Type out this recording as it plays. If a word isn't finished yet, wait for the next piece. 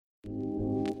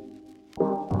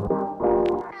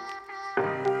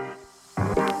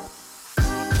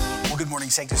morning,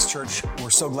 Sanctus Church. We're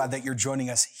so glad that you're joining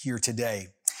us here today.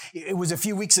 It was a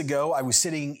few weeks ago, I was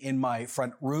sitting in my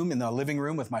front room, in the living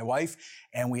room with my wife,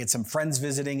 and we had some friends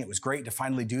visiting. It was great to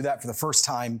finally do that for the first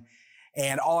time,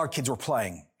 and all our kids were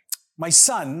playing. My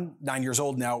son, 9 years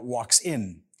old now, walks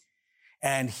in,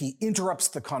 and he interrupts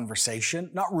the conversation,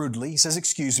 not rudely. He says,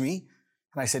 "Excuse me."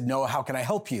 And I said, "No, how can I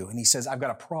help you?" And he says, "I've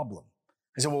got a problem."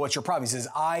 I said, "Well, what's your problem?" He says,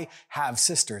 "I have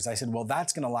sisters." I said, "Well,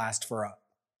 that's going to last for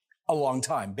a long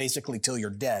time, basically till you're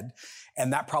dead.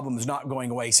 And that problem is not going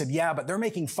away." He said, "Yeah, but they're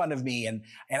making fun of me and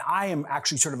I am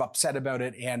actually sort of upset about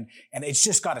it and it's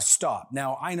just got to stop."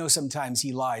 Now, I know sometimes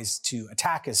he lies to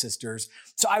attack his sisters.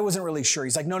 So I wasn't really sure.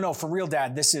 He's like, no, for real,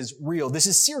 Dad, this is real. This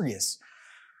is serious."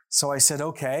 So I said,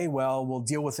 "Okay, well, we'll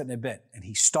deal with it in a bit." And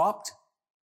he stopped.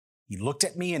 He looked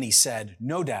at me and he said,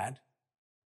 "No, Dad,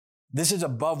 this is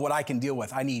above what I can deal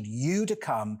with. I need you to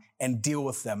come and deal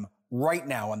with them right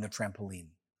now on the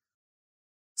trampoline."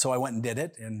 So I went and did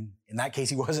it, and in that case,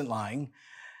 he wasn't lying.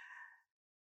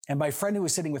 And my friend who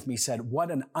was sitting with me said, "What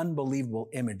an unbelievable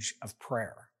image of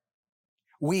prayer.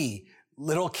 We,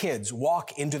 little kids,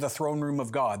 walk into the throne room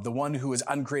of God, the one who is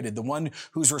uncreated, the one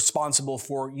who's responsible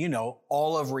for,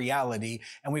 all of reality.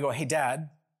 And we go, 'Hey, Dad,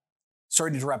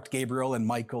 sorry to interrupt Gabriel and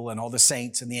Michael and all the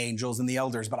saints and the angels and the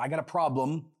elders, but I got a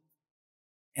problem,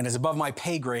 and it's above my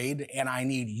pay grade, and I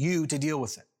need you to deal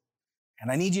with it.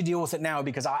 And I need you to deal with it now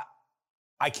because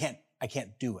I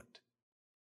can't do it.'"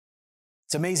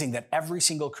 It's amazing that every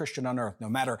single Christian on earth, no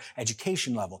matter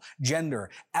education level, gender,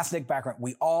 ethnic background,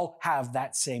 we all have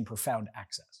that same profound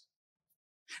access.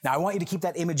 Now, I want you to keep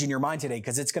that image in your mind today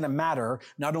because it's going to matter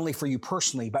not only for you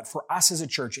personally, but for us as a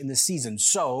church in this season.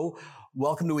 So,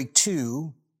 welcome to week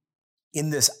 2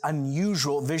 in this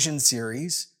unusual vision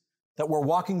series that we're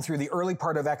walking through the early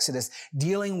part of Exodus,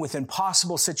 dealing with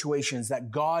impossible situations that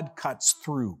God cuts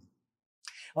through.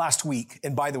 Last week,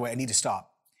 and by the way, I need to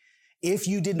stop. If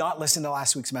you did not listen to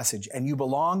last week's message and you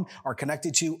belong or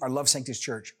connected to our Love Sanctus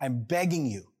Church, I'm begging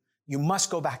you must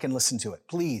go back and listen to it.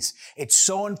 Please. It's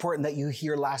so important that you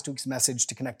hear last week's message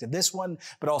to connect to this one,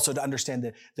 but also to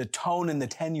understand the tone and the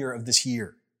tenure of this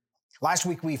year. Last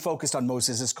week, we focused on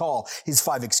Moses' call, his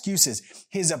 5 excuses,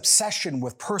 his obsession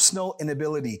with personal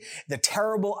inability, the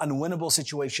terrible, unwinnable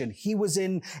situation he was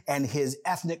in, and his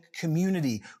ethnic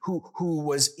community who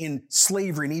was in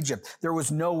slavery in Egypt. There was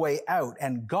no way out.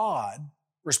 And God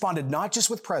responded not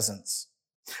just with presence,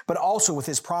 but also with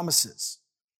his promises.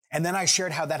 And then I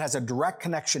shared how that has a direct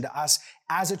connection to us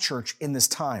as a church in this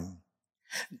time.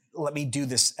 Let me do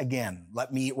this again.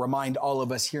 Let me remind all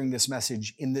of us hearing this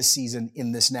message in this season,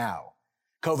 in this now.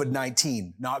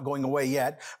 COVID-19, not going away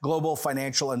yet. Global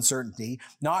financial uncertainty.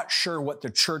 Not sure what the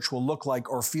church will look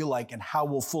like or feel like and how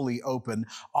we'll fully open.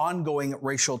 Ongoing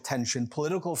racial tension.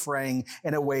 Political fraying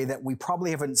in a way that we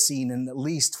probably haven't seen in at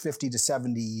least 50 to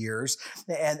 70 years.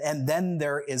 And then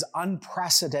there is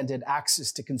unprecedented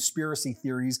access to conspiracy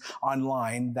theories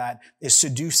online that is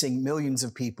seducing millions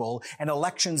of people. And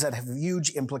elections that have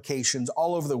huge implications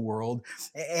all over the world.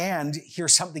 And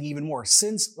here's something even more.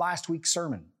 Since last week's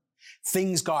sermon,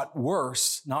 things got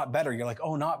worse, not better. You're like,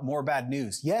 "Oh, not more bad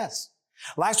news." Yes.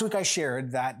 Last week I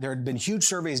shared that there had been huge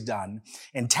surveys done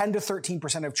and 10 to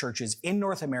 13% of churches in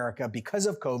North America because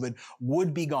of COVID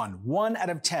would be gone. 1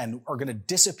 out of 10 are going to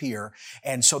disappear.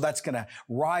 And so that's going to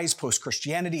rise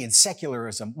post-Christianity and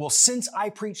secularism. Well, since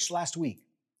I preached last week,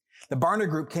 the Barna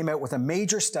Group came out with a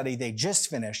major study they just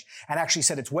finished and actually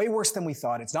said it's way worse than we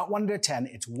thought. It's not 1 out of 10,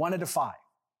 it's 1 out of 5.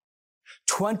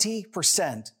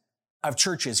 20% of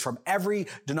churches from every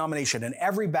denomination and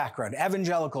every background,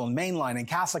 evangelical and mainline and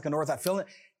Catholic and Orthodox,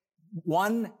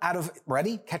 1 out of,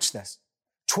 ready? Catch this.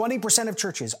 20% of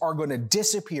churches are going to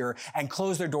disappear and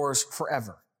close their doors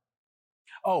forever.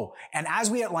 Oh, and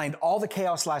as we outlined all the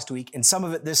chaos last week and some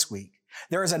of it this week,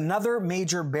 there is another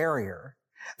major barrier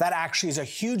that actually is a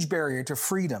huge barrier to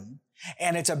freedom.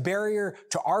 And it's a barrier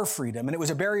to our freedom. And it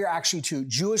was a barrier actually to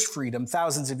Jewish freedom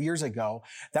thousands of years ago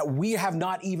that we have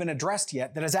not even addressed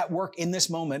yet, that is at work in this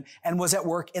moment and was at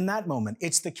work in that moment.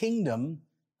 It's the kingdom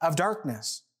of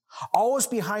darkness. Always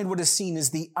behind what is seen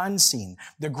is the unseen,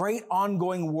 the great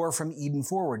ongoing war from Eden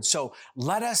forward. So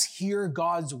let us hear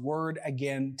God's word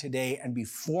again today and be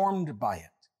formed by it.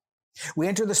 We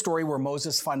enter the story where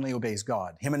Moses finally obeys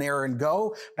God. Him and Aaron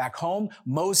go back home.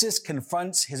 Moses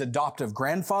confronts his adoptive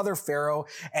grandfather, Pharaoh,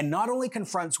 and not only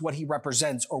confronts what he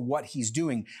represents or what he's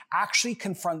doing, actually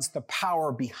confronts the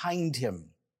power behind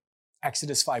him.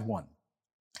 Exodus 5:1.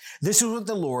 "This is what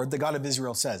the Lord, the God of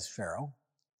Israel, says, Pharaoh,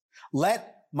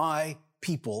 let my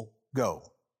people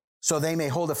go, so they may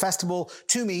hold a festival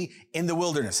to me in the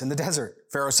wilderness, in the desert."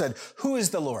 Pharaoh said, "Who is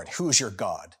the Lord? Who is your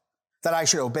God?" that I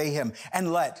should obey him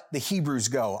and let the Hebrews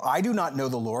go. I do not know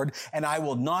the Lord, and I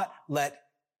will not let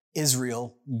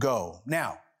Israel go.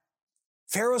 Now,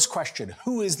 Pharaoh's question,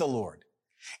 who is the Lord,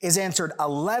 is answered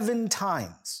 11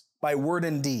 times by word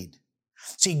and deed.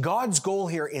 See, God's goal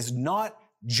here is not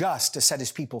just to set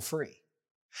his people free.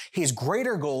 His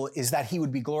greater goal is that he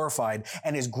would be glorified,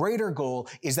 and his greater goal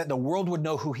is that the world would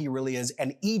know who he really is,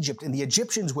 and Egypt and the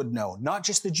Egyptians would know, not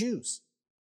just the Jews.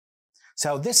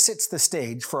 So this sets the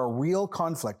stage for a real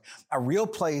conflict, a real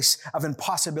place of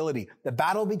impossibility, the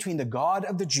battle between the God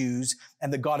of the Jews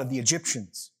and the God of the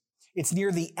Egyptians. It's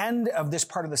near the end of this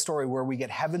part of the story where we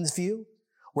get heaven's view,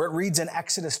 where it reads in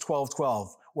Exodus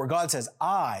 12:12, where God says,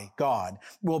 I, God,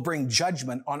 will bring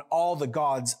judgment on all the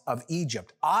gods of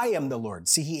Egypt. I am the Lord.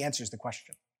 See, he answers the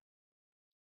question.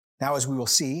 Now, as we will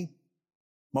see,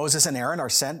 Moses and Aaron are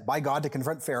sent by God to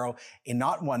confront Pharaoh in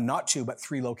not one, not two, but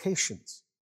 3 locations.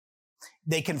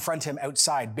 They confront him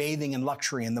outside, bathing in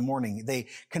luxury in the morning. They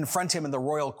confront him in the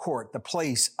royal court, the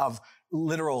place of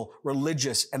literal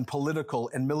religious and political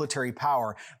and military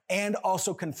power, and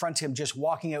also confront him just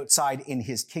walking outside in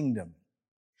his kingdom.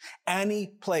 Any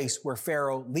place where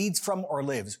Pharaoh leads from or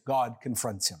lives, God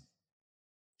confronts him.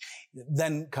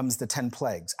 Then comes the 10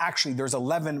 plagues. Actually, there's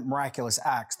 11 miraculous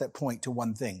acts that point to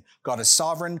one thing. God is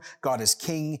sovereign. God is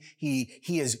king. He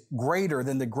is greater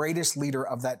than the greatest leader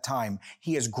of that time.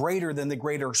 He is greater than the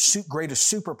greatest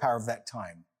superpower of that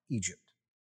time, Egypt.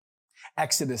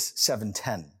 Exodus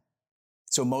 7:10.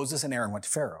 So Moses and Aaron went to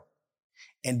Pharaoh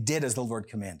and did as the Lord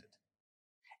commanded.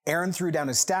 Aaron threw down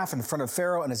his staff in front of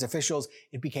Pharaoh and his officials.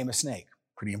 It became a snake.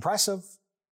 Pretty impressive.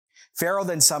 Pharaoh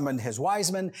then summoned his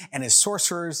wise men and his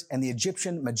sorcerers, and the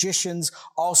Egyptian magicians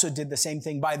also did the same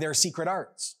thing by their secret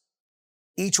arts.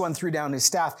 Each one threw down his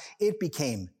staff. It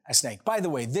became a snake. By the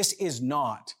way, this is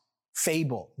not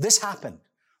fable. This happened.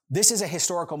 This is a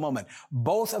historical moment.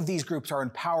 Both of these groups are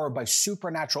empowered by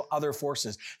supernatural other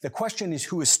forces. The question is,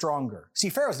 who is stronger? See,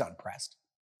 Pharaoh's not impressed.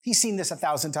 He's seen this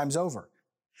 1,000 times over.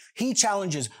 He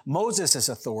challenges Moses'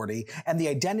 authority and the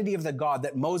identity of the God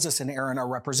that Moses and Aaron are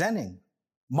representing.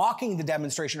 Mocking the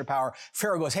demonstration of power,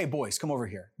 Pharaoh goes, hey, boys, come over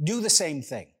here. Do the same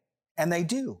thing. And they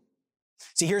do.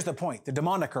 See, here's the point. The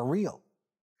demonic are real,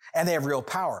 and they have real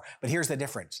power. But here's the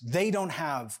difference. They don't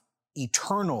have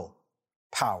eternal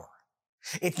power.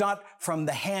 It's not from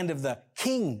the hand of the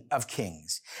King of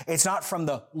Kings. It's not from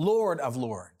the Lord of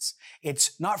Lords.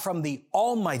 It's not from the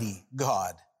Almighty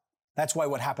God. That's why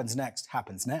what happens next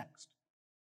happens next.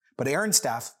 But Aaron's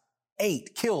staff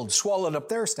ate, killed, swallowed up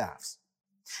their staffs.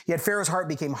 Yet Pharaoh's heart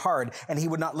became hard, and he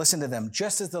would not listen to them,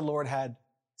 just as the Lord had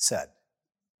said.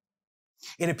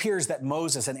 It appears that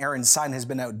Moses and Aaron's sign has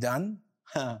been outdone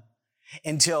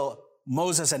until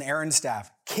Moses and Aaron's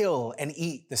staff kill and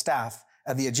eat the staff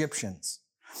of the Egyptians.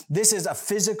 This is a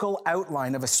physical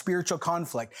outline of a spiritual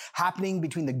conflict happening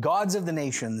between the gods of the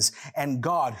nations and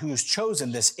God, who has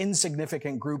chosen this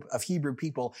insignificant group of Hebrew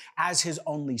people as his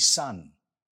only son.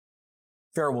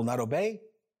 Pharaoh will not obey.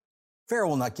 Pharaoh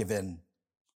will not give in.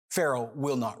 Pharaoh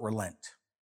will not relent.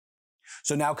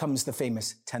 So now comes the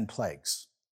famous 10 plagues.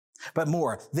 But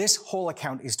more, this whole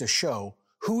account is to show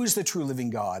who is the true living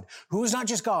God, who is not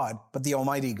just God, but the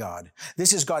Almighty God.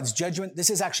 This is God's judgment. This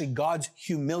is actually God's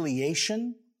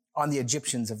humiliation on the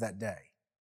Egyptians of that day.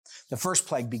 The first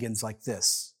plague begins like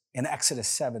this in Exodus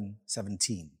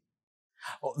 7:17.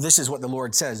 This is what the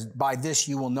Lord says, by this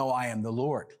you will know I am the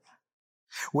Lord.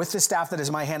 With the staff that is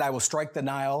in my hand, I will strike the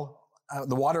Nile,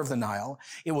 the water of the Nile.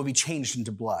 It will be changed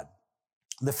into blood.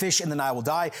 The fish in the Nile will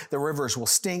die. The river will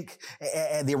stink,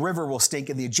 and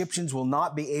the Egyptians will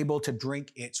not be able to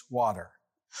drink its water.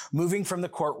 Moving from the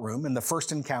courtroom in the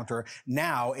first encounter,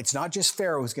 now it's not just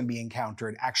Pharaoh who's going to be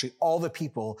encountered. Actually, all the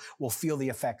people will feel the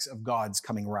effects of God's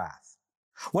coming wrath.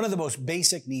 One of the most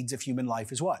basic needs of human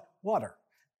life is what? Water.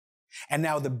 And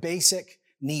now the basic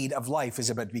need of life is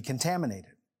about to be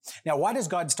contaminated. Now, why does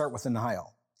God start with the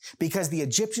Nile? Because the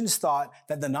Egyptians thought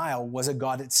that the Nile was a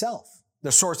god itself,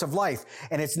 the source of life,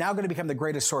 and it's now going to become the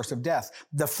greatest source of death.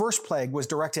 The first plague was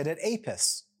directed at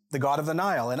Apis, the god of the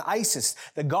Nile, and Isis,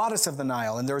 the goddess of the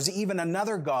Nile. And there's even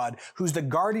another god who's the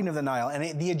guardian of the Nile.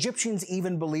 And the Egyptians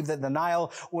even believed that the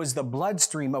Nile was the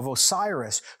bloodstream of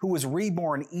Osiris, who was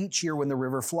reborn each year when the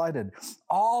river flooded.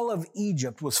 All of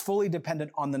Egypt was fully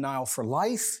dependent on the Nile for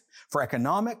life, for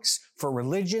economics, for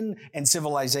religion, and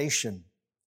civilization.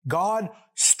 God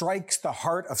strikes the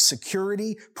heart of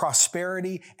security,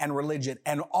 prosperity, and religion,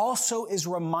 and also is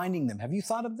reminding them, have you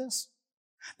thought of this?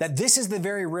 That this is the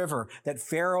very river that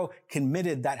Pharaoh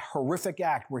committed that horrific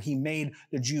act where he made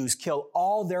the Jews kill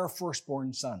all their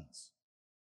firstborn sons.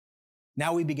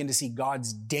 Now we begin to see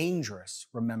God's dangerous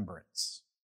remembrance.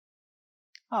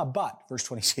 But, verse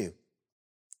 22,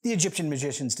 the Egyptian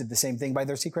magicians did the same thing by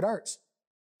their secret arts.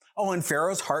 Oh, and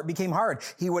Pharaoh's heart became hard.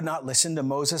 He would not listen to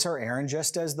Moses or Aaron,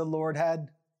 just as the Lord had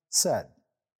said.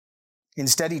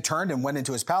 Instead, he turned and went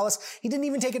into his palace. He didn't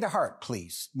even take it to heart.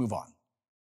 Please, move on.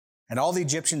 And all the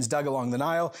Egyptians dug along the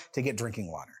Nile to get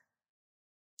drinking water.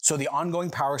 So the ongoing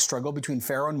power struggle between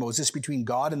Pharaoh and Moses, between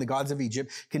God and the gods of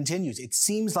Egypt, continues. It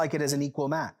seems like it is an equal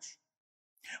match.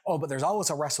 Oh, but there's always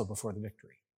a wrestle before the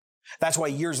victory. That's why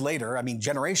years later,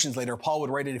 generations later, Paul would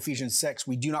write in Ephesians 6,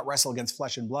 we do not wrestle against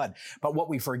flesh and blood. But what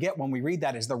we forget when we read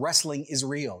that is the wrestling is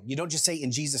real. You don't just say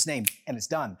in Jesus' name and it's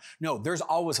done. No, there's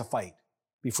always a fight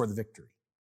before the victory.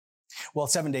 Well,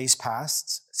 7 days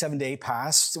passed. 7 days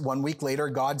passed. 1 week later,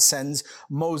 God sends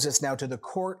Moses now to the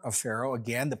court of Pharaoh,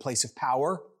 again, the place of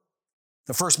power.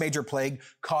 The first major plague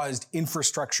caused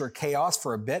infrastructure chaos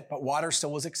for a bit, but water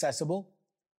still was accessible.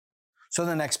 So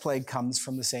the next plague comes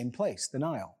from the same place, the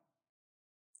Nile.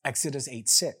 Exodus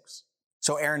 8:6.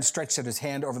 So Aaron stretched out his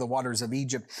hand over the waters of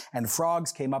Egypt, and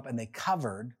frogs came up and they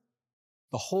covered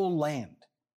the whole land.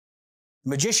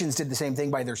 The magicians did the same thing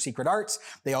by their secret arts.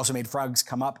 They also made frogs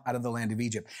come up out of the land of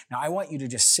Egypt. Now, I want you to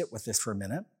just sit with this for a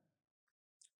minute.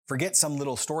 Forget some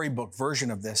little storybook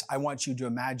version of this. I want you to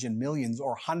imagine millions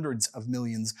or hundreds of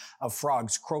millions of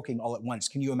frogs croaking all at once.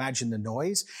 Can you imagine the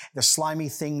noise? The slimy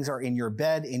things are in your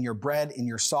bed, in your bread, in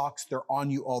your socks. They're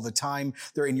on you all the time.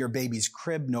 They're in your baby's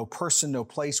crib. No person, no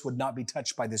place would not be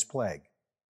touched by this plague.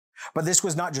 But this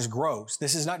was not just gross.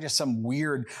 This is not just some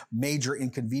weird major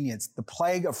inconvenience. The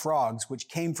plague of frogs, which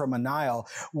came from a Nile,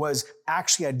 was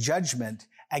actually a judgment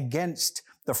against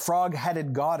the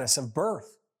frog-headed goddess of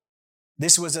birth.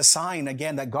 This was a sign,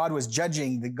 again, that God was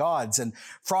judging the gods, and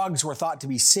frogs were thought to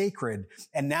be sacred.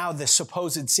 And now the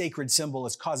supposed sacred symbol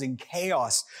is causing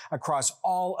chaos across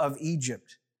all of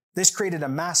Egypt. This created a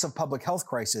massive public health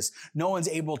crisis. No one's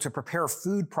able to prepare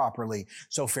food properly.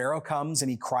 So Pharaoh comes and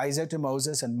he cries out to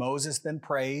Moses, and Moses then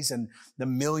prays, and the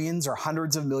millions or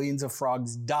hundreds of millions of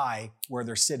frogs die where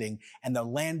they're sitting, and the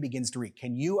land begins to reek.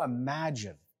 Can you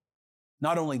imagine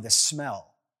not only the smell,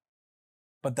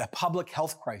 but the public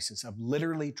health crisis of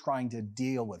literally trying to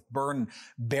deal with, burn,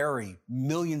 bury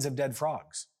millions of dead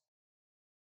frogs?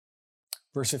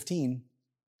 Verse 15,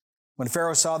 when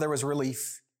Pharaoh saw there was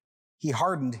relief, he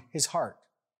hardened his heart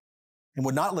and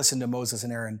would not listen to Moses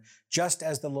and Aaron, just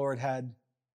as the Lord had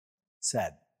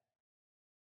said.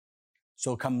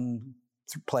 So come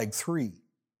plague 3.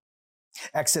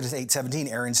 Exodus 8:17,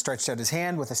 Aaron stretched out his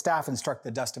hand with a staff and struck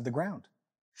the dust of the ground.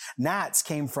 Gnats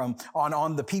came from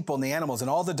on the people and the animals, and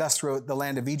all the dust throughout the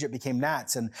land of Egypt became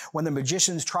gnats. And when the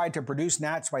magicians tried to produce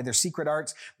gnats by their secret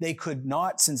arts, they could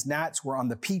not, since gnats were on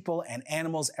the people and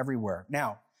animals everywhere.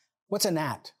 Now, what's a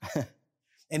gnat?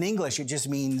 In English, it just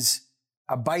means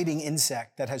a biting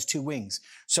insect that has 2 wings.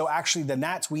 So actually, the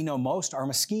gnats we know most are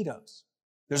mosquitoes.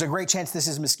 There's a great chance this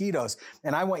is mosquitoes.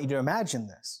 And I want you to imagine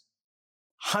this.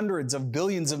 Hundreds of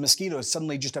billions of mosquitoes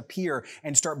suddenly just appear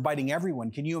and start biting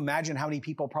everyone. Can you imagine how many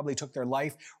people probably took their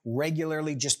life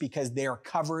regularly just because they are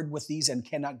covered with these and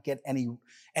cannot get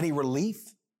any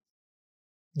relief?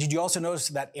 Did you also notice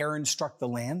that Aaron struck the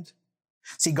land?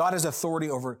 See, God has authority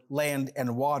over land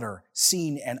and water,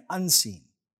 seen and unseen.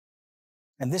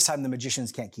 And this time the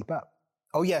magicians can't keep up.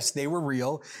 Oh, yes, they were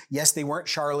real. Yes, they weren't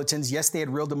charlatans. Yes, they had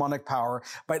real demonic power.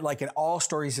 But like in all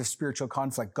stories of spiritual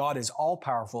conflict, God is all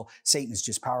powerful. Satan is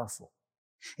just powerful.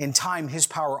 In time, his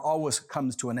power always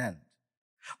comes to an end.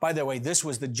 By the way, this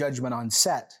was the judgment on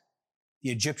Set,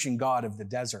 the Egyptian god of the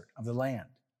desert, of the land.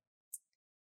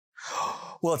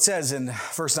 Well, it says in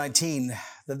verse 19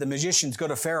 that the magicians go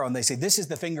to Pharaoh and they say, this is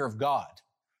the finger of God.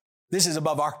 This is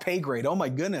above our pay grade. Oh my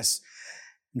goodness.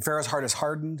 And Pharaoh's heart is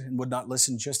hardened and would not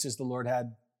listen, just as the Lord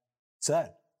had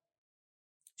said.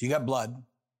 So you got blood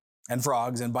and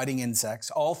frogs and biting insects,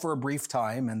 all for a brief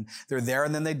time, and they're there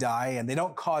and then they die, and they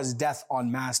don't cause death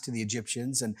en masse to the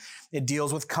Egyptians, and it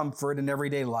deals with comfort in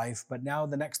everyday life. But now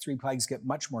the next 3 plagues get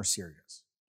much more serious.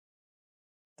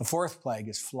 The 4th plague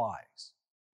is flies.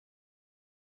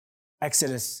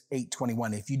 Exodus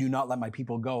 8:21, if you do not let my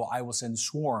people go, I will send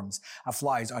swarms of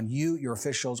flies on you, your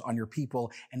officials, on your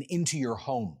people, and into your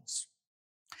homes.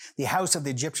 The house of the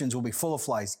Egyptians will be full of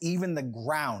flies. Even the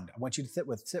ground, I want you to sit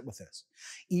with this.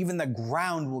 Even the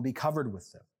ground will be covered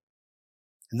with them.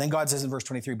 And then God says in verse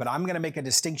 23, but I'm going to make a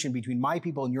distinction between my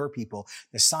people and your people.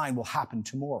 The sign will happen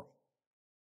tomorrow.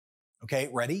 Okay,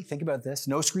 ready? Think about this.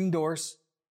 No screen doors.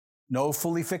 No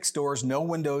fully fixed doors, no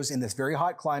windows in this very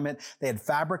hot climate. They had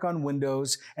fabric on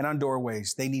windows and on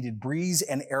doorways. They needed breeze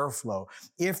and airflow.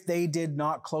 If they did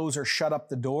not close or shut up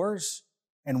the doors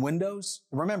and windows,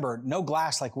 remember, no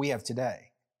glass like we have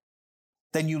today.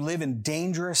 then you live in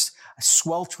dangerous,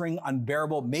 sweltering,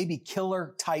 unbearable, maybe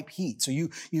killer type heat. So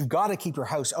you've got to keep your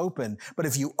house open. But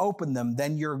if you open them,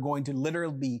 then you're going to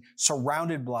literally be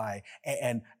surrounded by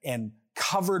and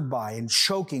covered by and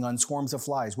choking on swarms of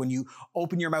flies. When you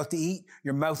open your mouth to eat,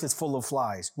 your mouth is full of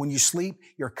flies. When you sleep,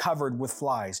 you're covered with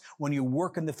flies. When you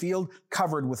work in the field,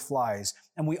 covered with flies.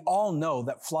 And we all know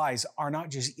that flies are not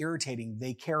just irritating.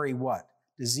 They carry what?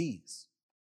 Disease.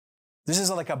 This is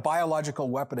like a biological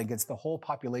weapon against the whole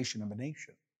population of a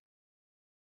nation.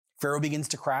 Pharaoh begins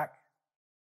to crack.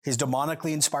 His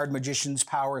demonically inspired magician's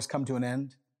power has come to an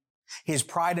end. His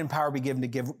pride and power begin to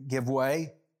give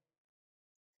way.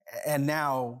 And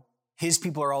now his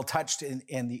people are all touched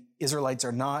and the Israelites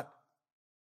are not.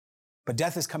 But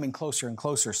death is coming closer and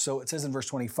closer. So it says in verse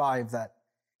 25 that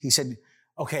he said,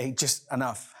 okay, just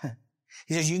enough.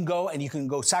 He says, you can go and you can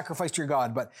go sacrifice to your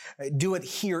God, but do it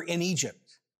here in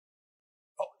Egypt.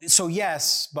 So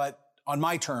yes, but on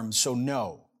my terms, so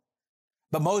no.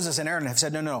 But Moses and Aaron have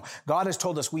said, no. God has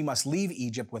told us we must leave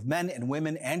Egypt with men and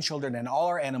women and children and all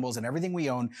our animals and everything we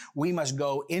own. We must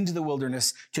go into the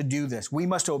wilderness to do this. We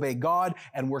must obey God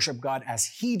and worship God as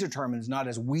he determines, not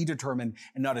as we determine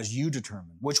and not as you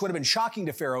determine, which would have been shocking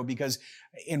to Pharaoh because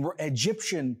in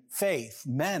Egyptian faith,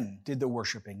 men did the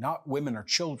worshiping, not women or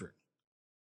children.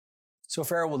 So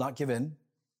Pharaoh will not give in.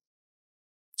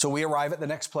 So we arrive at the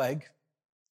next plague.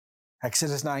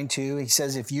 Exodus 9:2, he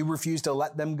says, if you refuse to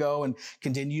let them go and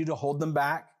continue to hold them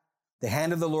back, the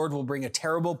hand of the Lord will bring a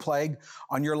terrible plague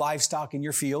on your livestock in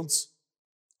your fields,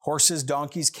 horses,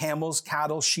 donkeys, camels,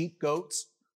 cattle, sheep, goats.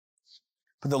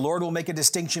 But the Lord will make a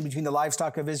distinction between the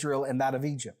livestock of Israel and that of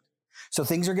Egypt. So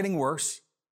things are getting worse.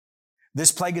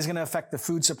 This plague is going to affect the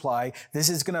food supply. This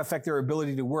is going to affect their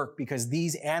ability to work because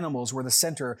these animals were the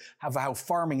center of how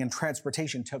farming and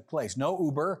transportation took place. No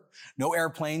Uber, no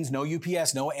airplanes, no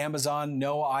UPS, no Amazon,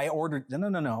 no I ordered.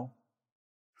 No.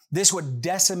 This would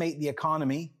decimate the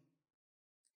economy.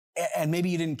 And maybe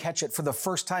you didn't catch it. For the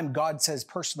first time, God says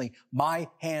personally, my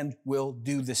hand will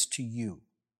do this to you.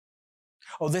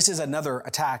 Oh, this is another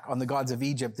attack on the gods of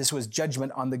Egypt. This was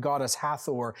judgment on the goddess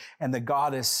Hathor and the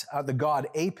god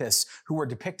Apis, who were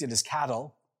depicted as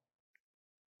cattle.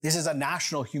 This is a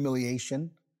national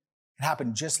humiliation. It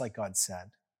happened just like God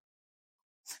said.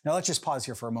 Now let's just pause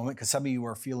here for a moment because some of you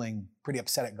are feeling pretty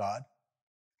upset at God.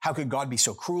 How could God be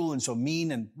so cruel and so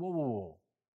mean? And whoa.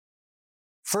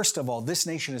 First of all, this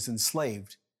nation is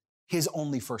enslaved his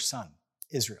only first son,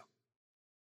 Israel.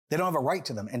 They don't have a right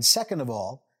to them. And second of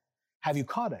all, have you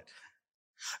caught it?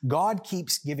 God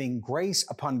keeps giving grace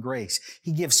upon grace.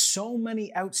 He gives so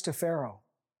many outs to Pharaoh.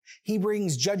 He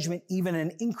brings judgment even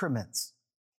in increments.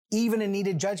 Even in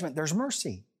needed judgment, there's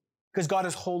mercy. Because God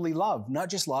is holy love, not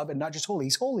just love and not just holy.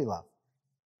 He's holy love.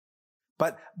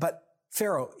 But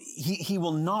Pharaoh, he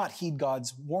will not heed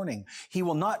God's warning. He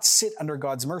will not sit under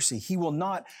God's mercy. He will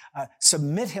not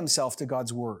submit himself to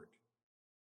God's word.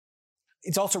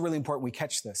 It's also really important we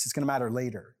catch this. It's going to matter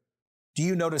later. Do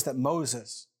you notice that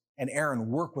Moses and Aaron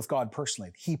work with God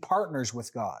personally? He partners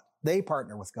with God. They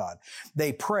partner with God.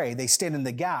 They pray. They stand in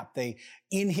the gap. They,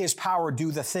 in his power,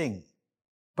 do the thing.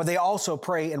 But they also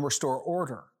pray and restore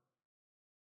order.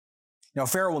 Now,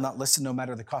 Pharaoh will not listen no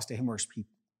matter the cost to him or his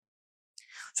people.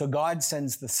 So God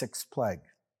sends the sixth plague,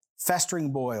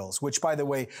 festering boils, which, by the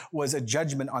way, was a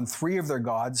judgment on three of their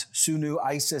gods, Sunu,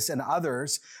 Isis, and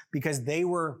others, because they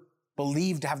were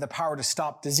believed to have the power to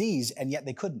stop disease, and yet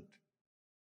they couldn't.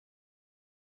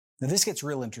 Now, this gets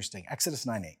real interesting. Exodus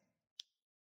 9:8.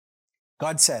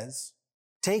 God says,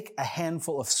 take a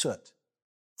handful of soot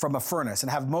from a furnace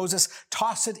and have Moses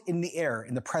toss it in the air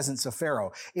in the presence of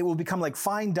Pharaoh. It will become like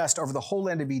fine dust over the whole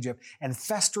land of Egypt, and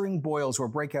festering boils will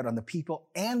break out on the people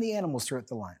and the animals throughout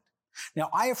the land.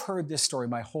 Now, I have heard this story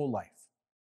my whole life.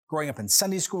 Growing up in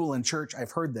Sunday school and church,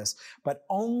 I've heard this, but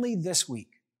only this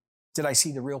week did I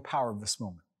see the real power of this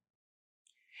moment.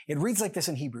 It reads like this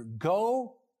in Hebrew: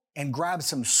 go and grab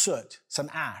some soot, some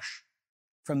ash,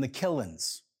 from the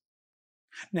kilns.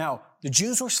 Now, the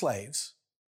Jews were slaves,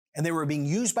 and they were being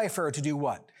used by Pharaoh to do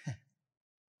what?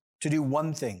 To do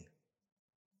one thing.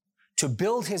 To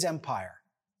build his empire.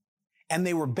 And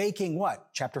they were baking what?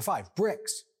 Chapter 5,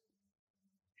 bricks.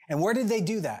 And where did they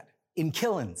do that? In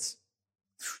kilns.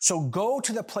 So go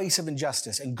to the place of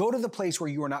injustice and go to the place where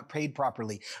you are not paid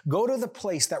properly. Go to the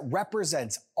place that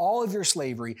represents all of your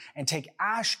slavery and take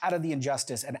ash out of the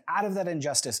injustice, and out of that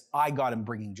injustice, I got him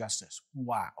bringing justice.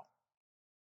 Wow.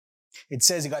 It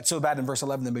says it got so bad in verse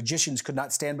 11, the magicians could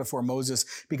not stand before Moses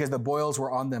because the boils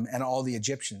were on them and all the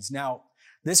Egyptians. Now,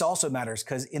 this also matters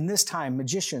because in this time,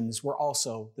 magicians were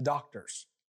also the doctors.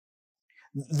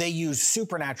 They used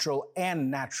supernatural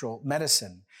and natural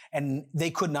medicine, and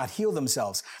they could not heal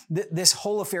themselves. This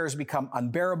whole affair has become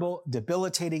unbearable,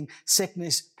 debilitating,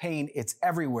 sickness, pain. It's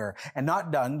everywhere. And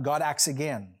not done, God acts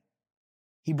again.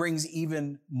 He brings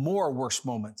even more worse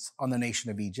moments on the nation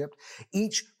of Egypt.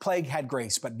 Each plague had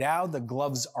grace, but now the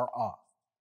gloves are off.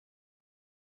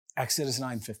 Exodus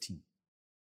 9:15.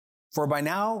 For by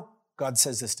now, God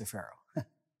says this to Pharaoh,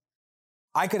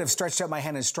 I could have stretched out my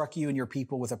hand and struck you and your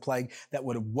people with a plague that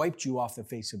would have wiped you off the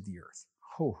face of the earth.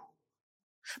 Whew.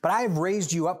 But I have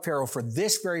raised you up, Pharaoh, for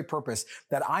this very purpose,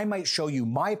 that I might show you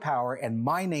my power and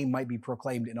my name might be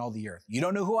proclaimed in all the earth. You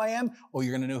don't know who I am? Oh,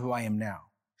 you're going to know who I am now.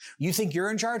 You think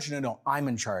you're in charge? No, I'm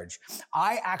in charge.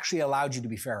 I actually allowed you to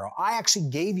be Pharaoh. I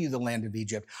actually gave you the land of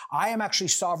Egypt. I am actually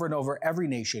sovereign over every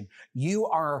nation. You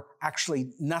are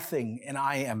actually nothing and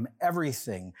I am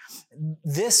everything.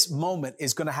 This moment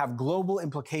is going to have global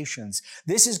implications.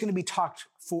 This is going to be talked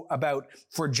about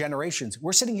for generations.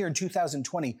 We're sitting here in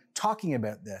 2020 talking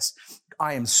about this.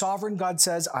 I am sovereign, God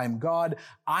says. I'm God.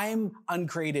 I'm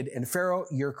uncreated. And Pharaoh,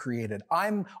 you're created.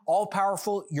 I'm all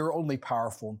powerful. You're only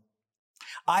powerful.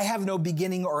 I have no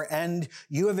beginning or end.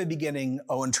 You have a beginning.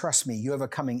 Oh, and trust me, you have a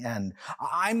coming end.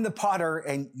 I'm the potter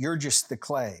and you're just the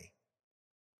clay.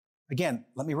 Again,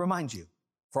 let me remind you,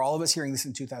 for all of us hearing this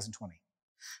in 2020,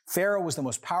 Pharaoh was the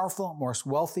most powerful, most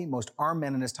wealthy, most armed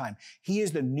man in his time. He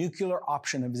is the nuclear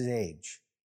option of his age.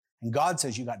 And God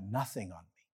says, you got nothing on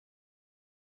me.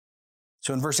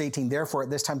 So in verse 18, therefore,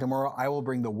 at this time tomorrow, I will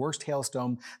bring the worst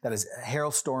hailstorm that has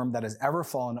ever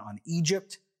fallen on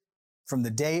Egypt from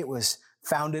the day it was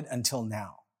founded until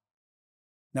now.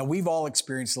 Now, we've all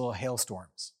experienced little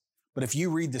hailstorms, but if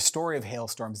you read the story of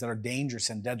hailstorms that are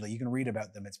dangerous and deadly, you can read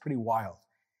about them. It's pretty wild.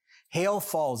 Hail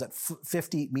falls at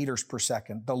 50 meters per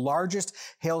second. The largest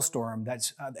hailstorm,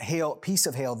 piece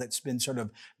of hail that's been sort of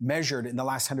measured in the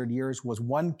last 100 years was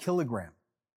 1 kilogram.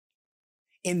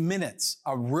 In minutes,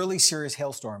 a really serious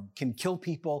hailstorm can kill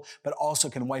people, but also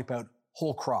can wipe out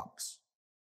whole crops.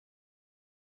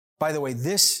 By the way,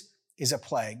 this is a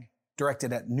plague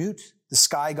directed at Nut, the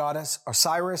sky goddess,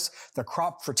 Osiris, the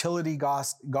crop fertility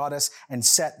goddess, and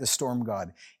Set, the storm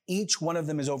god. Each one of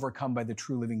them is overcome by the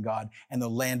true living God, and the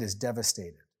land is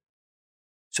devastated.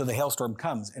 So the hailstorm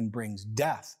comes and brings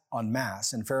death en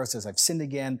masse. And Pharaoh says, I've sinned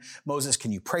again. Moses,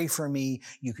 can you pray for me?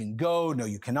 You can go. No,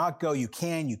 you cannot go. You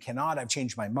can. You cannot. I've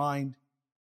changed my mind.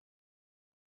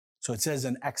 So it says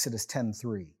in Exodus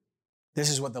 10:3, this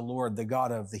is what the Lord, the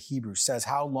God of the Hebrews, says,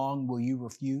 how long will you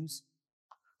refuse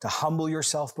to humble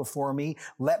yourself before me?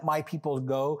 Let my people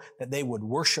go that they would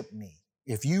worship me.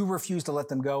 If you refuse to let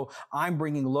them go, I'm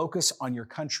bringing locusts on your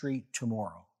country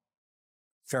tomorrow.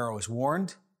 Pharaoh is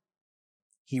warned.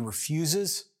 He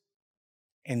refuses.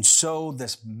 And so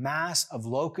this mass of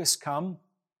locusts come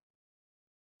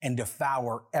and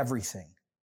devour everything.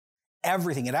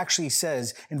 Everything. It actually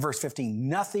says in verse 15,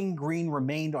 nothing green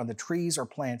remained on the trees or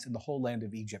plants in the whole land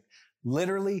of Egypt.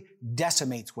 Literally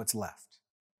decimates what's left.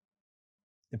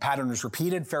 The pattern is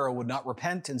repeated. Pharaoh would not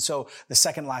repent. And so the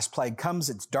second last plague comes.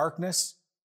 It's darkness.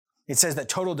 It says that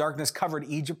total darkness covered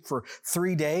Egypt for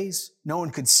 3 days. No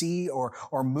one could see or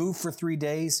move for 3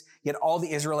 days. Yet all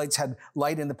the Israelites had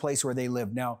light in the place where they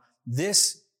lived. Now,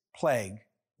 this plague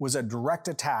was a direct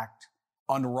attack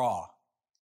on Ra,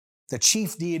 the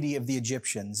chief deity of the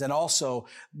Egyptians. And also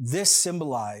this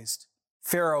symbolized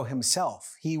Pharaoh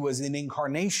himself. He was an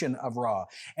incarnation of Ra.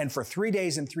 And for 3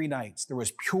 days and 3 nights, there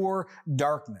was pure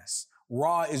darkness.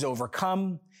 Ra is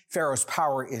overcome. Pharaoh's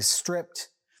power is stripped.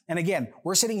 And again,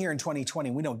 we're sitting here in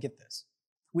 2020. We don't get this.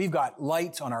 We've got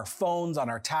lights on our phones, on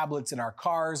our tablets, in our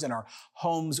cars, in our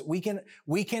homes. We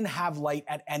can have light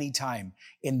at any time.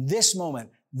 In this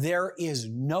moment, there is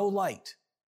no light.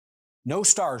 No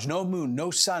stars, no moon, no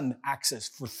sun access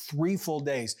for 3 full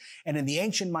days. And in the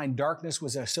ancient mind, darkness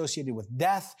was associated with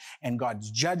death and God's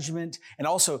judgment. And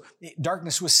also,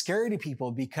 darkness was scary to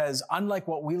people because unlike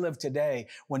what we live today,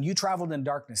 when you traveled in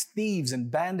darkness, thieves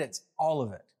and bandits, all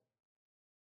of it.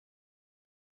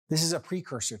 This is a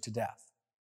precursor to death.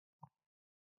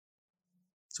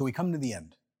 So we come to the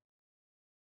end.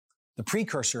 The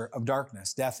precursor of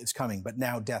darkness, death is coming, but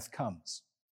now death comes.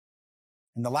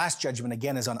 And the last judgment,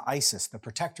 again, is on Isis, the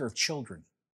protector of children.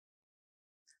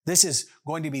 This is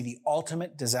going to be the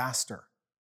ultimate disaster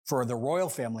for the royal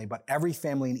family, but every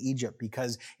family in Egypt,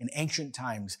 because in ancient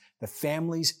times, the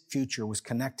family's future was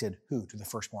connected, who? To the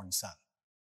firstborn son.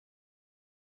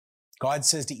 God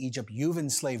says to Egypt, you've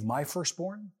enslaved my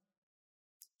firstborn,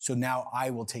 so now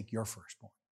I will take your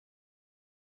firstborn.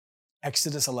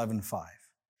 Exodus 11:5.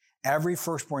 Every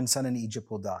firstborn son in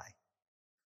Egypt will die.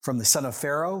 From the son of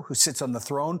Pharaoh, who sits on the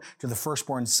throne, to the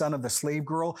firstborn son of the slave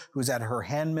girl, who is at her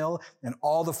handmill, and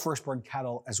all the firstborn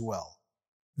cattle as well.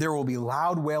 There will be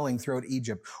loud wailing throughout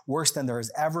Egypt, worse than there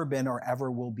has ever been or ever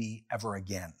will be ever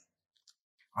again.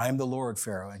 I am the Lord,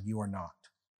 Pharaoh, and you are not.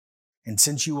 And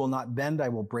since you will not bend, I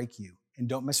will break you. And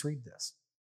don't misread this.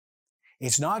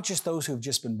 It's not just those who have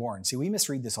just been born. See, we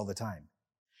misread this all the time.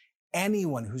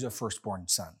 Anyone who's a firstborn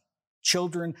son,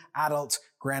 children, adults,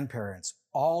 grandparents,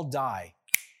 all die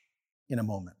in a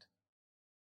moment.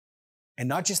 And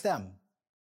not just them,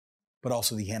 but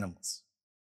also the animals.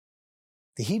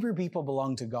 The Hebrew people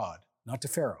belong to God, not to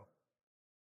Pharaoh.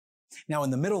 Now, in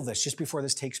the middle of this, just before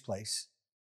this takes place,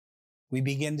 we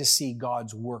begin to see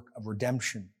God's work of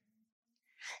redemption.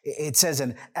 It says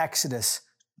in Exodus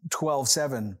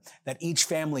 12:7 that each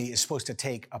family is supposed to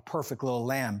take a perfect little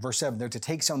lamb. Verse 7, they're to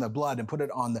take some of the blood and put it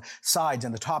on the sides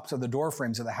and the tops of the door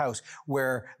frames of the house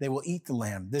where they will eat the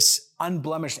lamb. This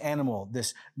unblemished animal,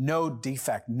 this no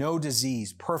defect, no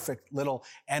disease, perfect little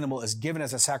animal is given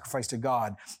as a sacrifice to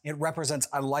God. It represents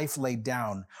a life laid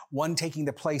down, one taking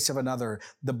the place of another.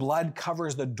 The blood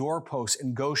covers the doorposts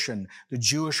in Goshen, the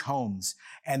Jewish homes.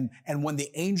 And when the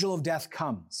angel of death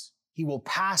comes, he will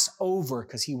pass over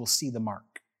because he will see the mark.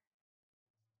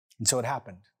 And so it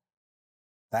happened.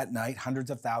 That night, hundreds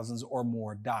of thousands or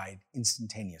more died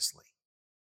instantaneously.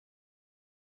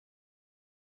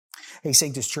 Hey,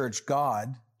 Sanctus Church,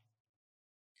 God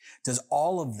does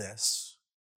all of this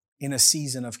in a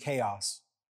season of chaos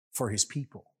for his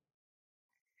people,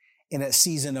 in a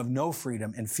season of no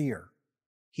freedom and fear.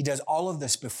 He does all of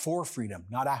this before freedom,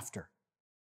 not after.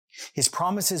 His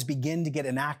promises begin to get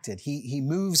enacted. He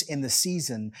moves in the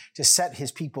season to set his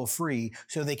people free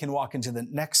so they can walk into the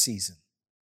next season.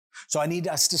 So I need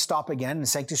us to stop again in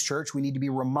Sanctus Church. We need to be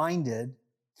reminded,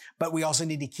 but we also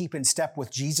need to keep in step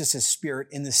with Jesus' spirit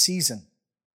in the season.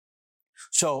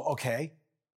 So, okay,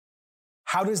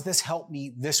 how does this help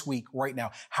me this week right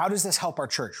now? How does this help our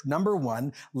church? Number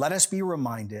one, let us be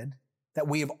reminded that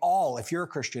we have all, if you're a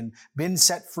Christian, been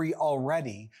set free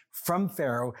already from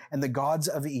Pharaoh and the gods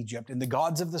of Egypt and the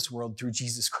gods of this world through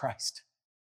Jesus Christ.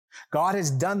 God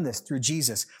has done this through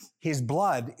Jesus. His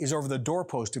blood is over the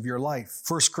doorpost of your life.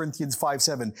 1 Corinthians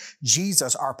 5:7,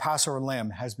 Jesus, our Passover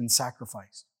lamb, has been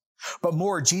sacrificed. But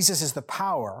more, Jesus is the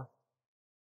power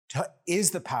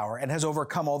and has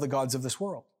overcome all the gods of this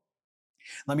world.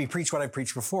 Let me preach what I've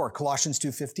preached before. Colossians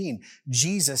 2:15.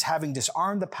 Jesus, having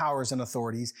disarmed the powers and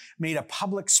authorities, made a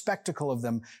public spectacle of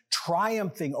them,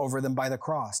 triumphing over them by the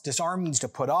cross. Disarm means to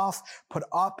put off, put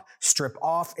up, strip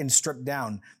off, and strip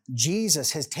down.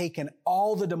 Jesus has taken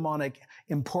all the demonic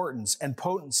importance and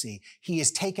potency. He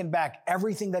has taken back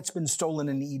everything that's been stolen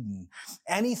in Eden.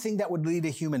 Anything that would lead a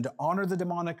human to honor the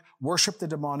demonic, worship the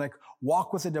demonic,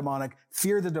 walk with the demonic,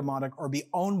 fear the demonic, or be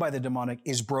owned by the demonic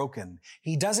is broken.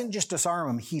 He doesn't just disarm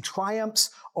them, he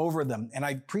triumphs over them. And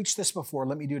I preached this before,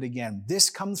 let me do it again. This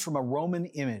comes from a Roman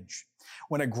image.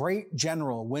 When a great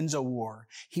general wins a war,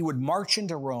 he would march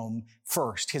into Rome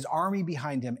first, his army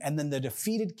behind him, and then the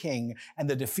defeated king and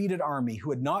the defeated army who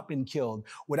had not been killed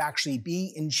would actually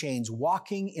be in chains,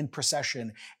 walking in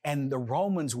procession, and the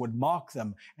Romans would mock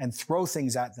them and throw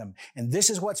things at them. And this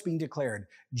is what's being declared.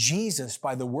 Jesus,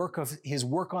 by the work of his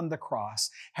work on the cross,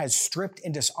 has stripped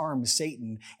and disarmed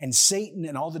Satan, and Satan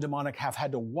and all the demonic have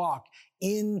had to walk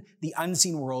in the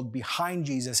unseen world behind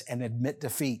Jesus and admit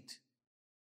defeat.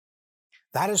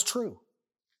 That is true.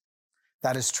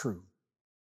 That is true.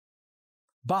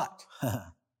 But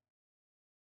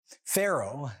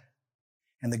Pharaoh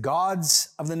and the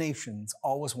gods of the nations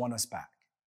always want us back.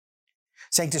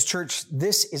 Sanctus Church,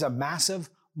 this is a massive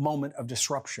moment of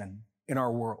disruption in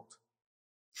our world.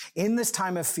 In this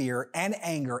time of fear and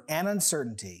anger and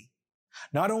uncertainty,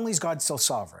 not only is God still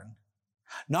sovereign,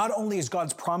 not only is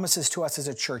God's promises to us as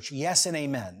a church, yes and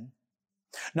amen,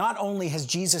 not only has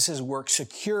Jesus' work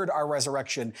secured our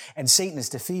resurrection and Satan is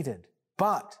defeated,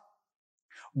 but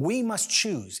we must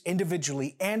choose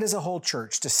individually and as a whole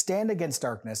church to stand against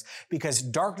darkness because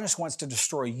darkness wants to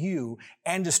destroy you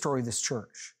and destroy this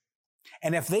church.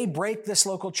 And if they break this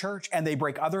local church and they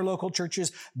break other local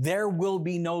churches, there will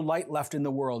be no light left in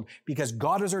the world because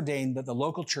God has ordained that the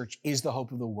local church is the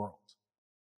hope of the world.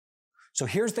 So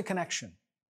here's the connection.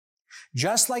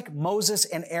 Just like Moses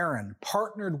and Aaron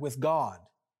partnered with God,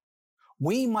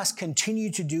 we must continue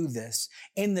to do this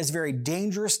in this very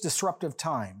dangerous, disruptive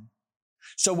time.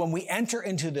 So when we enter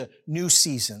into the new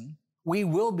season, we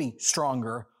will be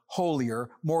stronger, holier,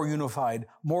 more unified,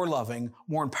 more loving,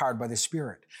 more empowered by the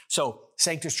Spirit. So,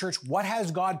 Sanctus Church, what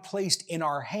has God placed in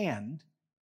our hand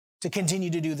to continue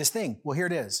to do this thing? Well, here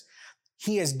it is.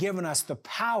 He has given us the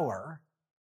power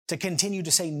to continue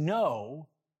to say no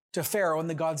to Pharaoh and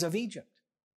the gods of Egypt.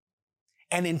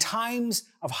 And in times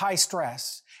of high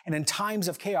stress and in times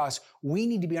of chaos, we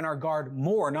need to be on our guard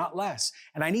more, not less.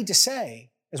 And I need to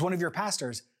say, as one of your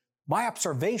pastors, my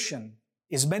observation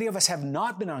is many of us have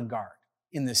not been on guard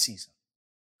in this season.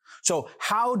 So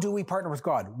how do we partner with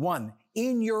God? One,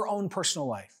 in your own personal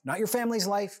life, not your family's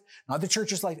life, not the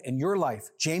church's life, in your life.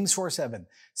 James 4:7,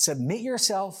 submit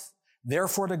yourself,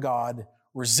 therefore, to God,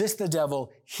 resist the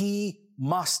devil, he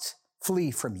must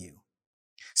flee from you.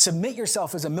 Submit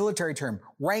yourself is a military term.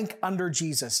 Rank under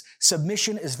Jesus.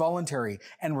 Submission is voluntary.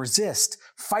 And resist.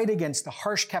 Fight against the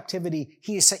harsh captivity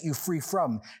he has set you free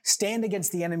from. Stand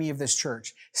against the enemy of this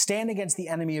church. Stand against the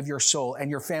enemy of your soul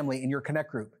and your family and your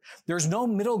connect group. There's no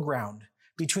middle ground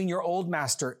between your old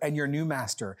master and your new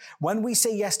master. When we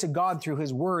say yes to God through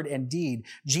his word and deed,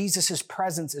 Jesus'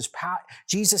 presence is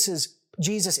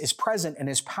Jesus is present and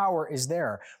his power is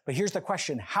there. But here's the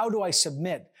question. How do I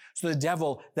submit so the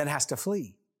devil then has to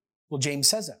flee? Well, James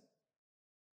says it.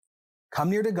 Come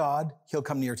near to God, he'll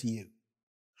come near to you.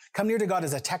 Come near to God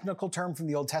is a technical term from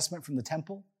the Old Testament, from the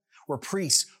temple, where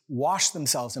priests washed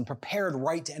themselves and prepared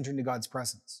right to enter into God's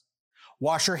presence.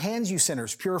 Wash your hands, you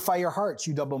sinners. Purify your hearts,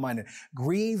 you double-minded.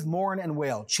 Grieve, mourn, and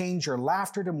wail. Change your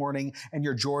laughter to mourning and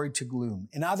your joy to gloom.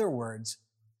 In other words,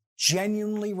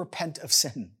 genuinely repent of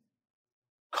sin.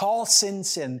 Call sin,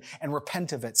 sin, and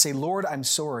repent of it. Say, Lord, I'm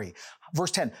sorry.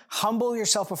 Verse 10, humble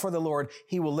yourself before the Lord.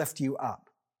 He will lift you up.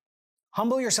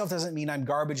 Humble yourself doesn't mean I'm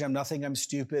garbage, I'm nothing, I'm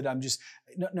stupid,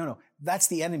 no. That's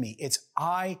the enemy. It's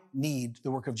I need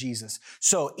the work of Jesus.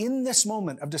 So in this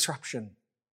moment of disruption,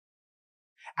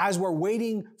 as we're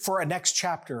waiting for a next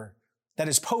chapter that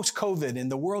is post-COVID and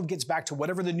the world gets back to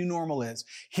whatever the new normal is,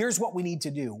 here's what we need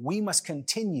to do. We must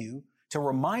continue to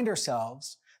remind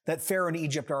ourselves that Pharaoh and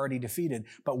Egypt are already defeated,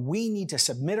 but we need to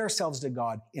submit ourselves to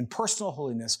God in personal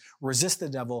holiness, resist the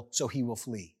devil so he will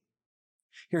flee.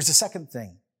 Here's the second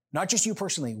thing. Not just you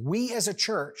personally. We as a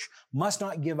church must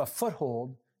not give a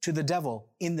foothold to the devil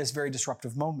in this very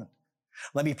disruptive moment.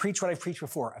 Let me preach what I've preached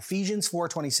before. Ephesians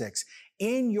 4:26.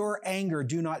 In your anger,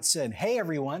 do not sin. Hey,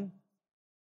 everyone.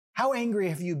 How angry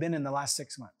have you been in the last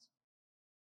 6 months?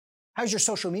 How's your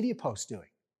social media post doing?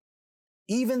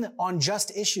 Even on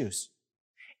just issues.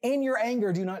 In your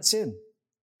anger, do not sin.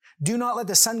 Do not let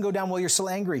the sun go down while you're still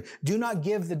angry. Do not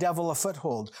give the devil a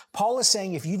foothold. Paul is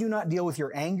saying if you do not deal with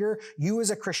your anger, you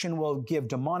as a Christian will give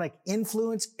demonic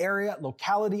influence, area,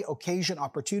 locality, occasion,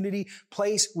 opportunity,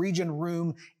 place, region,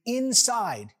 room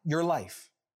inside your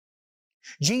life.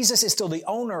 Jesus is still the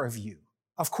owner of you,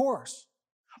 of course.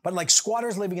 But like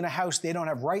squatters living in a house they don't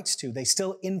have rights to, they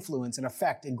still influence and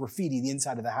affect and graffiti the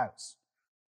inside of the house.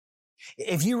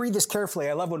 If you read this carefully,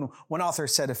 I love when one author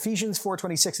said, Ephesians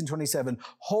 4:26 and 27,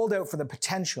 hold out for the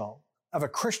potential of a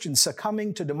Christian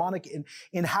succumbing to demonic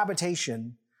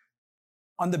inhabitation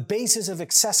on the basis of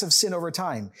excessive sin over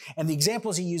time. And the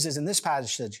examples he uses in this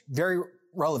passage, very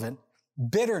relevant,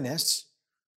 bitterness,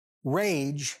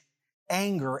 rage,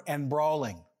 anger, and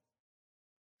brawling.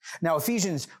 Now,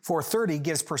 Ephesians 4:30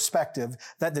 gives perspective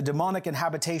that the demonic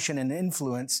inhabitation and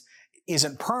influence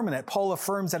isn't permanent. Paul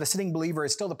affirms that a sinning believer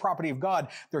is still the property of God.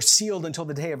 They're sealed until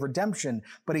the day of redemption.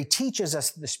 But he teaches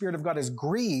us that the Spirit of God is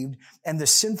grieved and the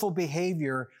sinful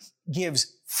behavior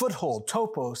gives foothold,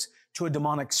 topos, to a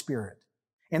demonic spirit.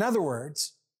 In other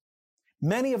words,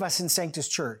 many of us in Sanctus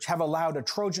Church have allowed a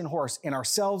Trojan horse in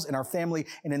ourselves, in our family,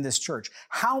 and in this church.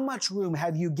 How much room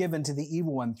have you given to the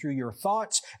evil one through your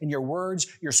thoughts and your words,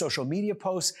 your social media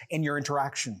posts, and your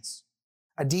interactions?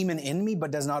 A demon in me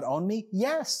but does not own me?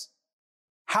 Yes.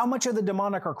 How much of the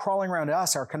demonic are crawling around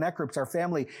us, our connect groups, our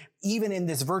family, even in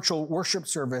this virtual worship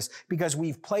service, because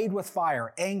we've played with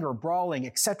fire, anger, brawling,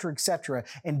 etc.,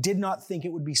 and did not think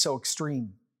it would be so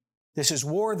extreme? This is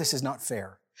war. This is not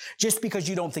fair. Just because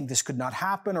you don't think this could not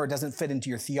happen, or it doesn't fit into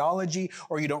your theology,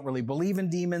 or you don't really believe in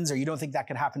demons, or you don't think that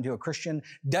could happen to a Christian,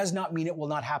 does not mean it will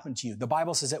not happen to you. The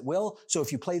Bible says it will, so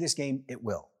if you play this game, it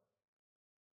will.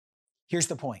 Here's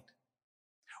the point.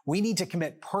 We need to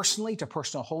commit personally to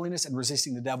personal holiness and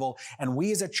resisting the devil, and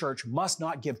we as a church must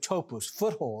not give topos,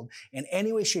 foothold, in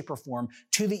any way, shape, or form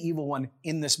to the evil one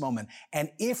in this moment.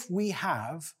 And if we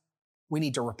have, we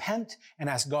need to repent and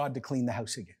ask God to clean the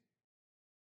house again.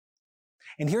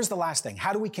 And here's the last thing.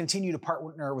 How do we continue to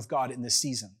partner with God in this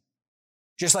season?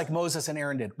 Just like Moses and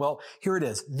Aaron did. Well, here it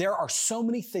is. There are so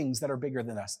many things that are bigger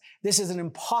than us. This is an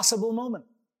impossible moment.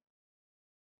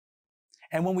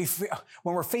 And when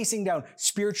we're facing down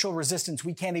spiritual resistance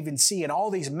we can't even see and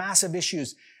all these massive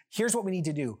issues, here's what we need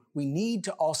to do. We need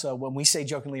to also, when we say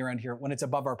jokingly around here, when it's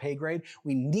above our pay grade,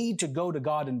 we need to go to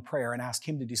God in prayer and ask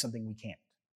him to do something we can't.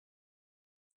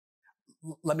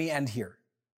 Let me end here.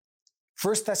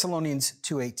 1 Thessalonians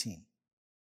 2:18.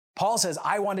 Paul says,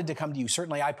 I wanted to come to you,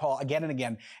 certainly I, Paul, again and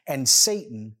again, and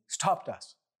Satan stopped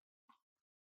us.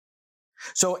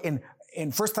 So in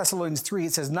 1 Thessalonians 3,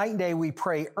 it says, night and day we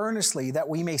pray earnestly that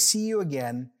we may see you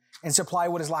again and supply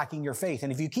what is lacking in your faith.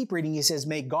 And if you keep reading, he says,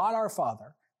 may God our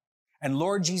Father and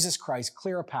Lord Jesus Christ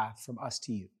clear a path from us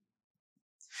to you.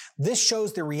 This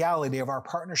shows the reality of our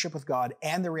partnership with God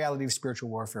and the reality of spiritual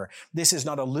warfare. This is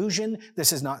not illusion.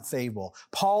 This is not fable.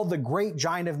 Paul, the great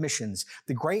giant of missions,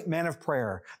 the great man of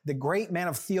prayer, the great man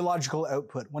of theological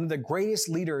output, one of the greatest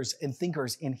leaders and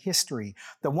thinkers in history,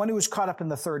 the one who was caught up in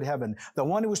the third heaven, the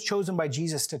one who was chosen by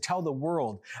Jesus to tell the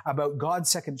world about God's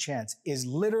second chance, is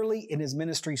literally in his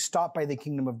ministry stopped by the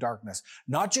kingdom of darkness.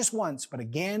 Not just once, but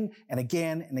again and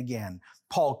again and again.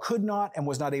 Paul could not and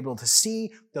was not able to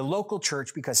see the local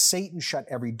church because Satan shut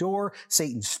every door.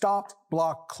 Satan stopped,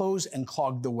 blocked, closed, and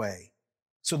clogged the way.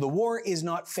 So the war is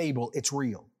not fable, it's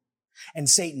real. And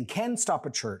Satan can stop a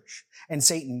church, and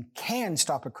Satan can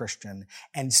stop a Christian,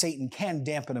 and Satan can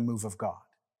dampen a move of God.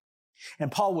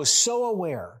 And Paul was so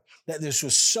aware that this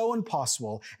was so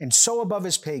impossible and so above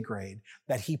his pay grade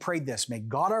that he prayed this, may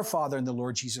God our Father and the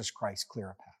Lord Jesus Christ clear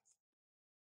a path.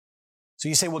 So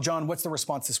you say, well, John, what's the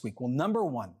response this week? Well, number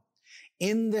one,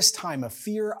 in this time of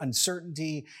fear,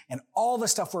 uncertainty, and all the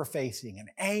stuff we're facing, and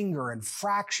anger, and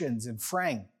fractions, and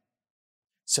fraying,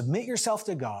 submit yourself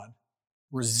to God,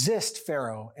 resist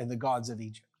Pharaoh and the gods of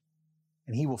Egypt,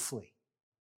 and he will flee.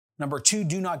 Number two,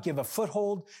 do not give a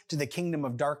foothold to the kingdom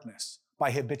of darkness by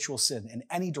habitual sin in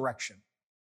any direction.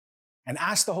 And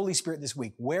ask the Holy Spirit this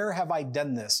week, where have I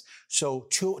done this so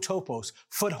topos,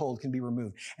 foothold, can be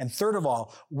removed? And third of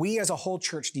all, we as a whole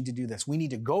church need to do this. We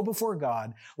need to go before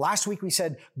God. Last week we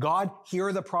said, God, here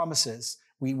are the promises.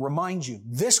 We remind you.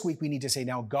 This week we need to say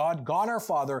now, God our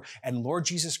Father and Lord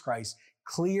Jesus Christ,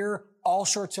 clear all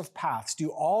sorts of paths, do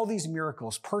all these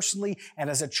miracles personally and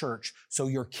as a church so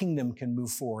your kingdom can move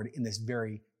forward in this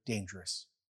very dangerous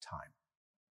time.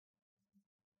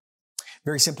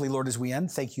 Very simply, Lord, as we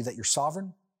end, thank you that you're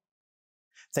sovereign.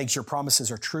 Thanks your promises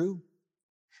are true.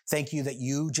 Thank you that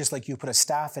you, just like you put a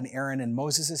staff in Aaron and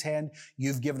Moses' hand,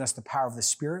 you've given us the power of the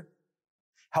Spirit.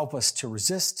 Help us to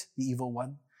resist the evil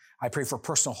one. I pray for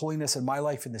personal holiness in my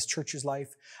life, in this church's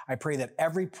life. I pray that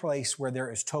every place where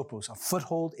there is topos, a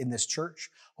foothold in this church,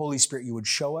 Holy Spirit, you would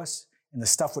show us and the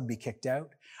stuff would be kicked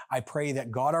out. I pray that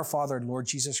God our Father and Lord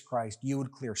Jesus Christ, you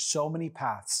would clear so many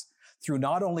paths through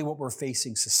not only what we're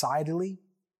facing societally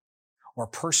or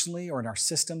personally or in our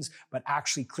systems, but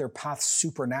actually clear paths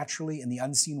supernaturally in the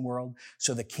unseen world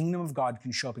so the kingdom of God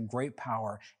can show up in great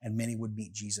power and many would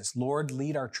meet Jesus. Lord,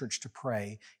 lead our church to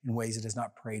pray in ways it has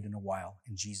not prayed in a while.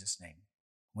 In Jesus' name.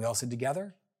 We all said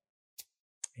together,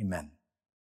 amen.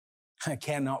 I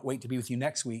cannot wait to be with you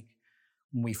next week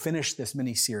when we finish this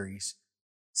mini-series,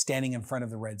 standing in front of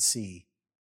the Red Sea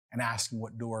and asking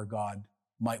what door God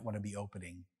might want to be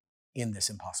opening in this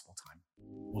impossible time.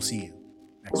 We'll see you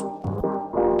next week.